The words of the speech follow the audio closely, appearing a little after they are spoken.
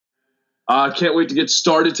Can't wait to get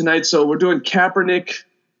started tonight. So we're doing Kaepernick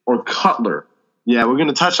or Cutler. Yeah, we're going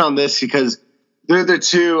to touch on this because they're the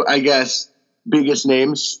two, I guess, biggest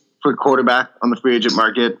names for quarterback on the free agent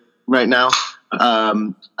market right now.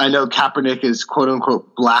 I know Kaepernick is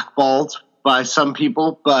quote-unquote blackballed by some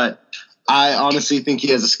people, but I honestly think he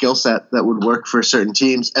has a skill set that would work for certain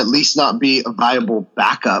teams, at least not be a viable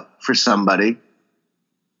backup for somebody.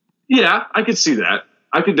 Yeah, I could see that.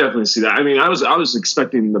 I could definitely see that. I mean, I was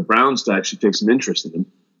expecting the Browns to actually take some interest in him,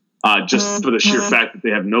 just for the sheer fact that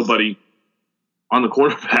they have nobody on the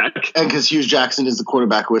quarterback. And because Hughes Jackson is the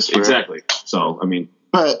quarterback whisperer. Exactly. So, I mean.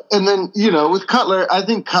 And then, with Cutler, I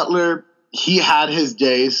think Cutler, he had his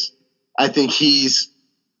days. I think he's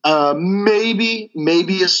maybe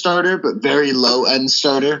a starter, but very low-end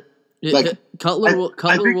starter. Cutler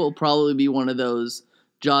will probably be one of those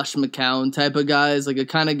Josh McCown type of guys, like a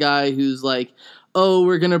kind of guy who's like, oh,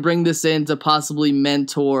 we're going to bring this in to possibly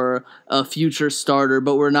mentor a future starter,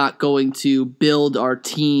 but we're not going to build our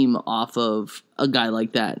team off of a guy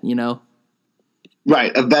like that,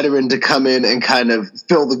 Right, a veteran to come in and kind of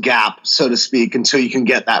fill the gap, so to speak, until you can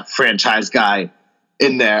get that franchise guy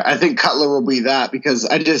in there. I think Cutler will be that because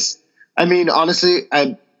honestly,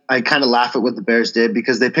 I kind of laugh at what the Bears did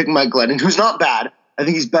because they picked Mike Glennon, who's not bad. I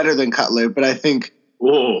think he's better than Cutler, but I think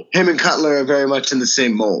him and Cutler are very much in the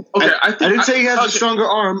same mold. Okay, I didn't say he has a stronger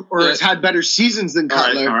arm or has had better seasons than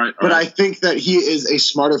Cutler, all right. I think that he is a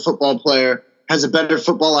smarter football player, has a better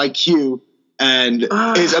football IQ, and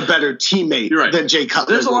is a better teammate than Jay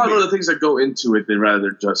Cutler. There's a lot of other things that go into it than rather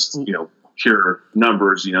just, pure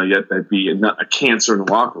numbers, yet that'd be a cancer in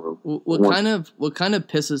the locker room. What kind of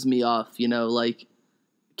pisses me off, like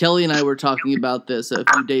Kelly and I were talking about this a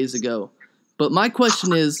few days ago. But my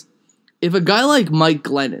question is, if a guy like Mike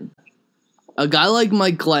Glennon,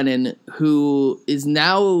 who is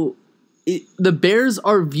now the Bears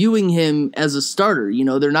are viewing him as a starter,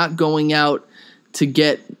 they're not going out to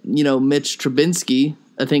get, Mitch Trubisky.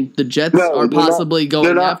 I think the Jets are possibly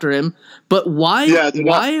going after him. But why? Yeah,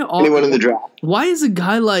 anyone in the draft? Why is a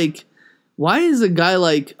guy like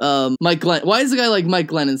Mike Glennon? Why is a guy like Mike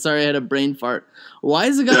Glennon? Sorry, I had a brain fart. Why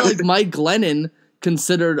is a guy like Mike Glennon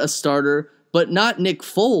considered a starter, but not Nick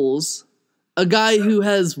Foles, a guy who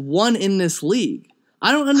has won in this league?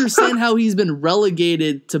 I don't understand how he's been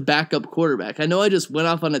relegated to backup quarterback. I know I just went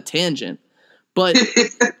off on a tangent, but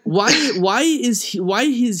why is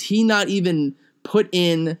he not even put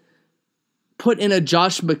in a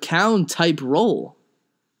Josh McCown type role?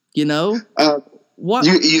 What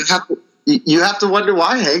you have to wonder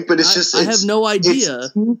why, Hank. But I have no idea.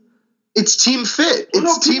 It's team fit.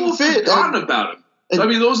 Team fit. Forgotten about him. I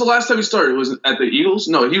mean, when was the last time he started? Was it at the Eagles?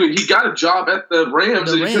 No, he got a job at the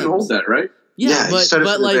Rams, and he couldn't hold that, right? Yeah,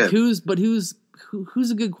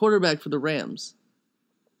 who's a good quarterback for the Rams?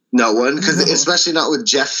 No one, especially not with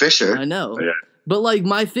Jeff Fisher. I know, yeah. But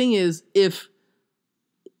my thing is, if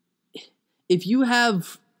you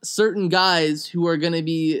have certain guys who are going to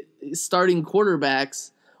be starting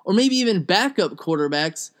quarterbacks, or maybe even backup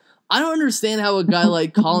quarterbacks, I don't understand how a guy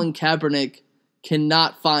like Colin Kaepernick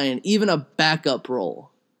cannot find even a backup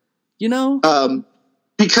role.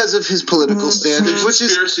 Because of his political standards, which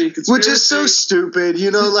is so stupid.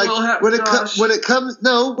 When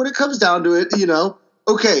it comes down to it,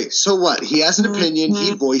 okay, so what? He has an opinion.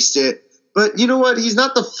 He voiced it. But you know what? He's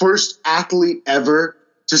not the first athlete ever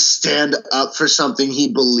to stand up for something he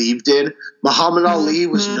believed in. Muhammad Ali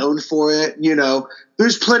was known for it.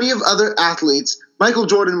 There's plenty of other athletes. Michael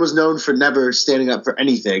Jordan was known for never standing up for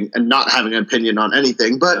anything and not having an opinion on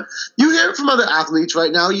anything. But you hear it from other athletes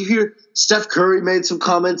right now. You hear Steph Curry made some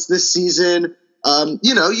comments this season.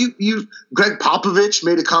 Greg Popovich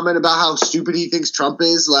made a comment about how stupid he thinks Trump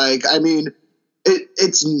is.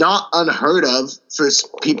 It's not unheard of for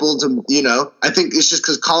people to, I think it's just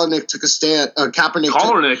because Kaepernick took a stand. Colin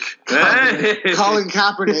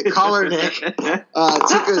Kaepernick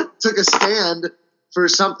took a stand for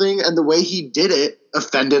something, and the way he did it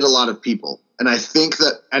offended a lot of people. And I think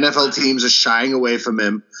that NFL teams are shying away from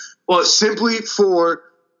him. Well, simply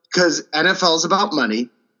because NFL is about money,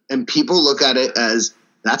 and people look at it as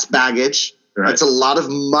that's baggage. Right. That's a lot of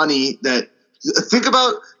money. Think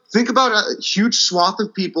about a huge swath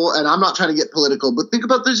of people, and I'm not trying to get political, but think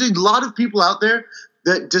about there's a lot of people out there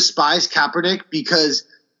that despise Kaepernick because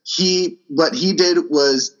what he did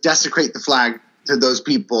was desecrate the flag to those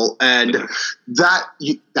people, and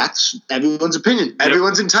that's everyone's opinion. Yep.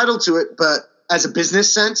 Everyone's entitled to it, but as a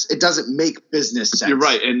business sense, it doesn't make business sense. You're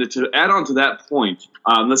right, and to add on to that point,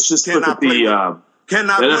 let's just look at the NFL.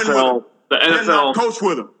 The NFL cannot coach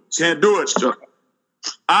with him. Can't do it.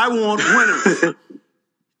 I want winners.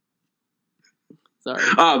 Sorry.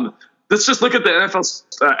 let's just look at the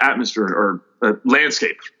NFL atmosphere or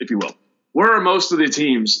landscape, if you will. Where are most of the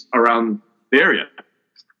teams around the area?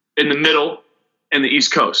 In the middle and the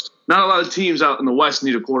East Coast. Not a lot of teams out in the West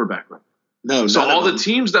need a quarterback. Right? No. So all the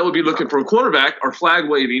teams that would be looking for a quarterback are flag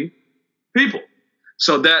waving people.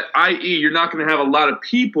 So that, i.e., you're not going to have a lot of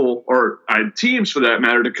people or teams, for that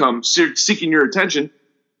matter, to come seeking your attention,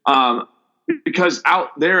 because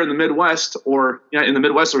out there in the Midwest or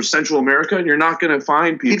Central America, you're not going to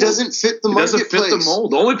find people. He doesn't fit the marketplace. He doesn't fit the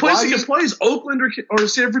mold. The only place he can play is Oakland or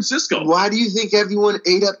San Francisco. Why do you think everyone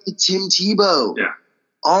ate up the Tim Tebow? Yeah.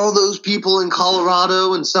 All those people in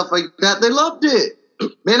Colorado and stuff like that, they loved it.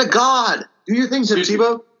 Man of God, do your thing, Tim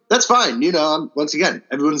Tebow. That's fine. Once again,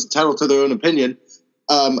 everyone's entitled to their own opinion.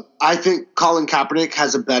 I think Colin Kaepernick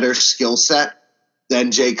has a better skill set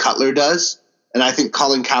than Jay Cutler does. And I think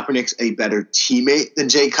Colin Kaepernick's a better teammate than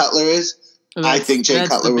Jay Cutler is. I think Jay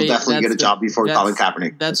Cutler will definitely get a job before Colin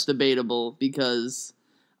Kaepernick. That's debatable because,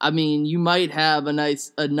 you might have a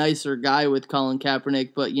nicer guy with Colin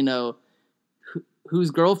Kaepernick, but,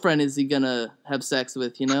 whose girlfriend is he going to have sex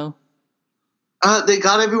with, They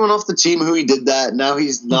got everyone off the team who he did that. Now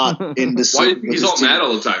he's not into sleeping with He's all mad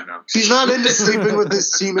all the time now. He's not into sleeping with his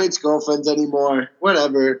teammates' girlfriends anymore.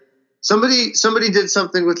 Whatever. Somebody allegedly did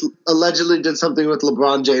something with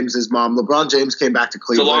LeBron James's mom. LeBron James came back to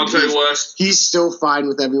Cleveland. Delonte West. He's still fine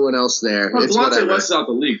with everyone else there. Well, Delonte West is out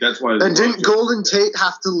the league. That's why. And didn't Golden Tate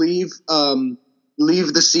have to leave the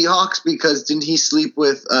Seahawks because didn't he sleep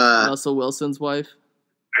with Russell Wilson's wife?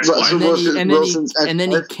 And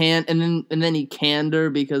then he canned her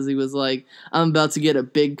because he was like, I'm about to get a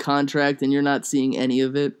big contract and you're not seeing any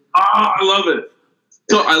of it. Oh, I love it.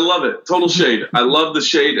 I love it. Total shade. I love the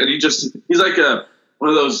shade. And he's like one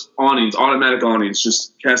of those automatic awnings,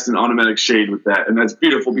 just casting automatic shade with that. And that's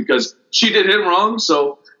beautiful because she did him wrong.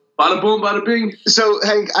 So bada boom, bada bing. So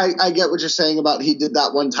Hank, I get what you're saying about he did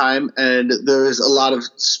that one time. And there is a lot of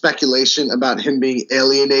speculation about him being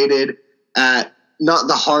alienated at not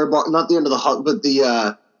the end of the Hard, but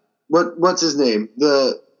the what's his name?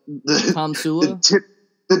 The Tom Sula?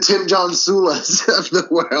 The Tim John Sulas of the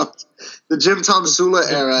world. The Jim Tom Sula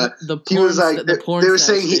era. He was like they were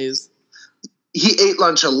saying he ate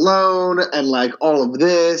lunch alone and like all of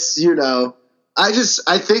this, I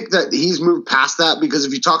think that he's moved past that because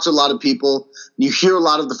if you talk to a lot of people, you hear a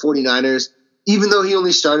lot of the 49ers, even though he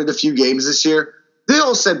only started a few games this year, they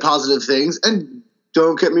all said positive things. And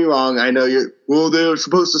don't get me wrong, I know they're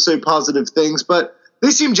supposed to say positive things, but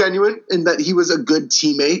they seem genuine in that he was a good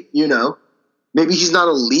teammate, Maybe he's not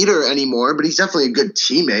a leader anymore, but he's definitely a good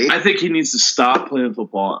teammate. I think he needs to stop playing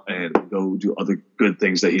football and go do other good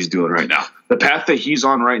things that he's doing right now. The path that he's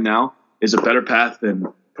on right now is a better path than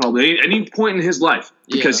probably any point in his life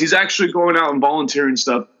because he's actually going out and volunteering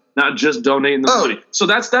stuff, not just donating the money. So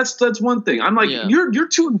that's one thing. I'm like, you're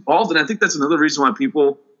too involved, and I think that's another reason why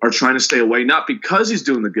people are trying to stay away, not because he's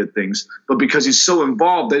doing the good things, but because he's so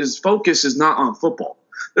involved that his focus is not on football.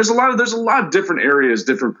 There's a lot of different areas,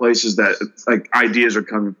 different places that like ideas are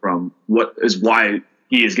coming from. What is why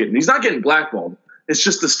he's not getting blackballed. It's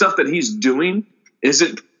just the stuff that he's doing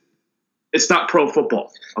it's not pro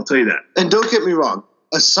football. I'll tell you that. And don't get me wrong.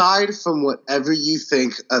 Aside from whatever you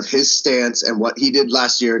think of his stance and what he did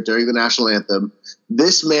last year during the national anthem,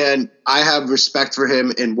 this man, I have respect for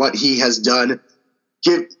him in what he has done.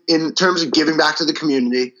 In terms of giving back to the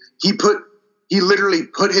community, he literally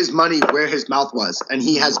put his money where his mouth was, and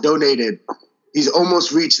he has donated. He's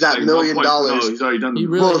almost reached that $1 million. He's already done.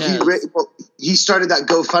 He started that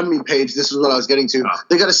GoFundMe page. This is what I was getting to.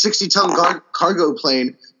 They got a 60-ton cargo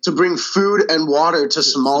plane to bring food and water to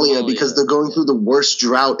Somalia because they're going through the worst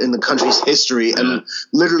drought in the country's history, and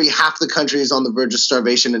literally half the country is on the verge of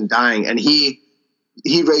starvation and dying. And he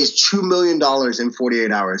raised $2 million in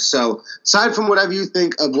 48 hours. So aside from whatever you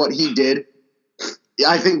think of what he did,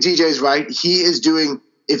 I think DJ's right. He is doing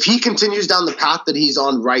 – if he continues down the path that he's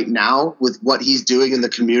on right now with what he's doing in the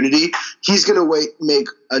community, he's going to make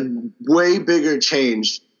a way bigger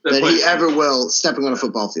change than he ever will stepping on a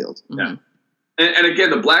football field. Yeah. And again,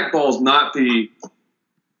 the black ball is not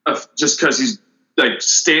just because he's like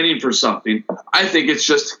standing for something. I think it's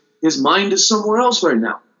just his mind is somewhere else right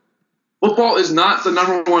now. Football is not the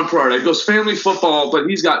number one priority. It goes family, football, but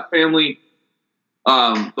he's got family,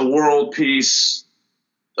 the world, peace,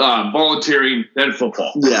 volunteering, then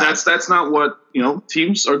football. Yeah. That's not what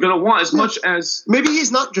teams are going to want as much as maybe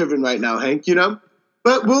he's not driven right now, Hank.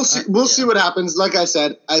 But we'll see. We'll see what happens. Like I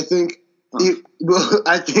said, I think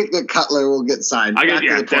that Cutler will get signed.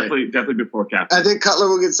 Definitely before Kaepernick. I think Cutler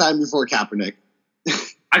will get signed before Kaepernick.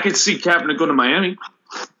 I could see Kaepernick go to Miami.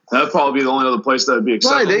 That'd probably be the only other place that would be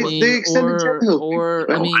acceptable. Right, they extended Tannehill.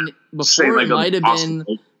 I mean, before it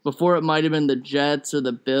might have been the Jets or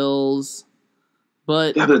the Bills.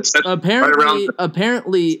 But apparently,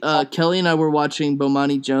 Kelly and I were watching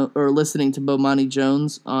Bomani Jones or listening to Bomani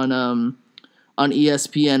Jones on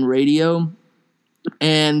ESPN radio,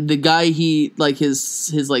 and the guy his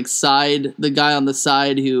side, the guy on the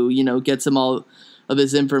side who gets him all of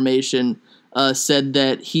his information, said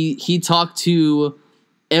that he talked to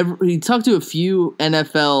a few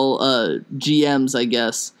NFL GMs, I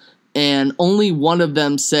guess, and only one of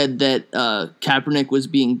them said that Kaepernick was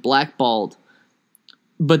being blackballed.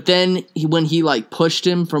 But then when he pushed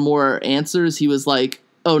him for more answers, he was like,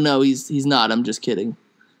 "Oh no, he's not. I'm just kidding."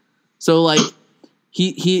 So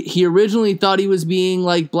he originally thought he was being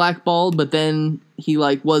blackballed, but then he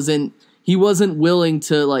wasn't willing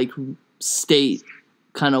to state,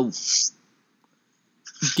 kind of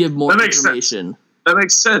give more information. That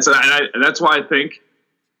makes sense, and that's why I think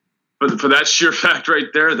for that sheer fact right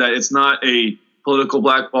there that it's not a political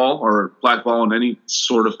blackball or blackball in any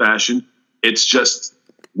sort of fashion. It's just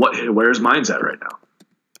where his mind's at right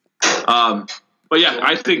now. But yeah,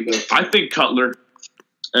 I think Cutler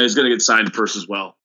is going to get signed first as well.